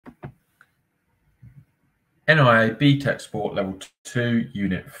NIA B.TEC Sport Level 2,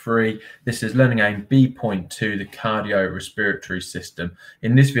 Unit 3. This is Learning Aim B.2, the cardiorespiratory system.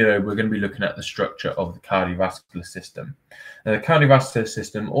 In this video, we're going to be looking at the structure of the cardiovascular system. Now, the cardiovascular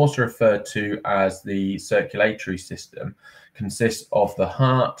system, also referred to as the circulatory system, consists of the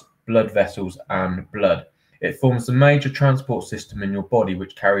heart, blood vessels, and blood. It forms the major transport system in your body,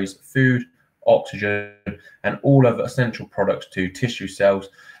 which carries food, oxygen, and all other essential products to tissue cells,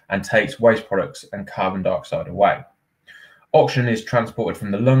 and takes waste products and carbon dioxide away. Oxygen is transported from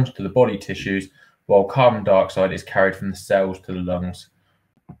the lungs to the body tissues, while carbon dioxide is carried from the cells to the lungs.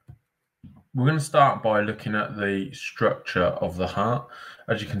 We're going to start by looking at the structure of the heart.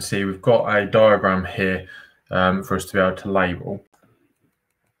 As you can see, we've got a diagram here for us to be able to label.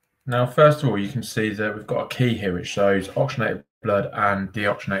 Now, first of all, you can see that we've got a key here which shows oxygenated blood and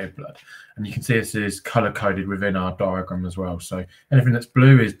deoxygenated blood. And you can see this is color coded within our diagram as well. So anything that's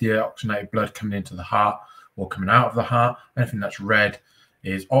blue is deoxygenated blood coming into the heart or coming out of the heart. Anything that's red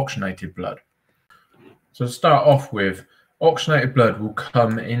is oxygenated blood. So to start off with, oxygenated blood will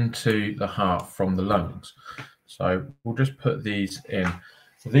come into the heart from the lungs. So we'll just put these in.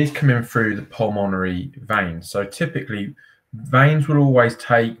 So these come in through the pulmonary veins. So typically, veins will always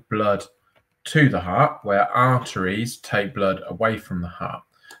take blood to the heart, where arteries take blood away from the heart.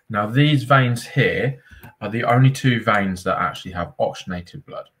 Now, these veins here are the only two veins that actually have oxygenated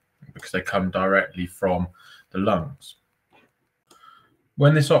blood because they come directly from the lungs.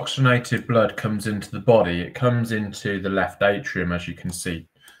 When this oxygenated blood comes into the body, it comes into the left atrium, as you can see,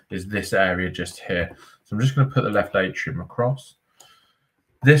 is this area just here. So I'm just going to put the left atrium across.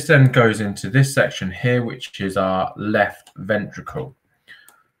 This then goes into this section here, which is our left ventricle.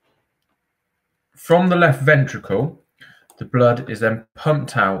 From the left ventricle, the blood is then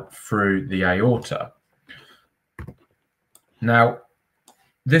pumped out through the aorta. Now,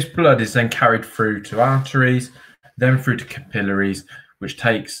 this blood is then carried through to arteries, then through to capillaries, which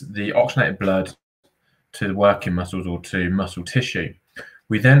takes the oxygenated blood to the working muscles or to muscle tissue.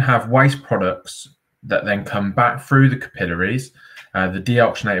 We then have waste products that then come back through the capillaries, the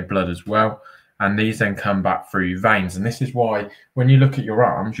deoxygenated blood as well, and these then come back through veins. And this is why when you look at your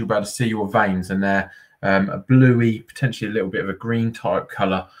arms, you'll be able to see your veins, and they're a bluey, potentially a little bit of a green type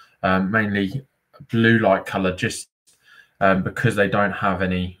color, mainly blue-like color, just because they don't have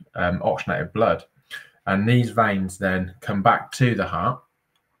any oxygenated blood. And these veins then come back to the heart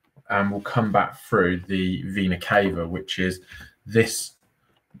and will come back through the vena cava, which is this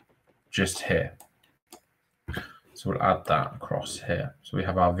just here. So we'll add that across here. So we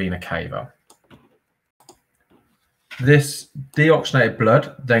have our vena cava. This deoxygenated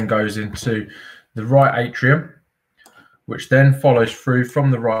blood then goes into the right atrium, which then follows through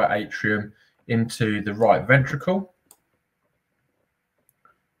from the right atrium into the right ventricle.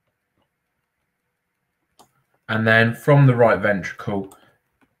 And then from the right ventricle,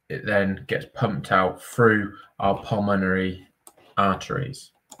 it then gets pumped out through our pulmonary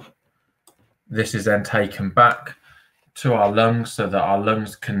arteries. This is then taken back to our lungs so that our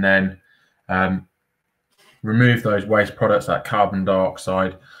lungs can then remove those waste products like carbon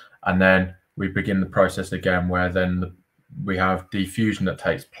dioxide, and then we begin the process again, where then we have diffusion that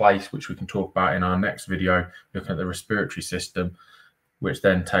takes place, which we can talk about in our next video, looking at the respiratory system, which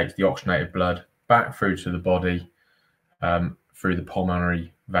then takes the oxygenated blood back through to the body through the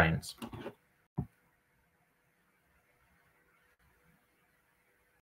pulmonary veins.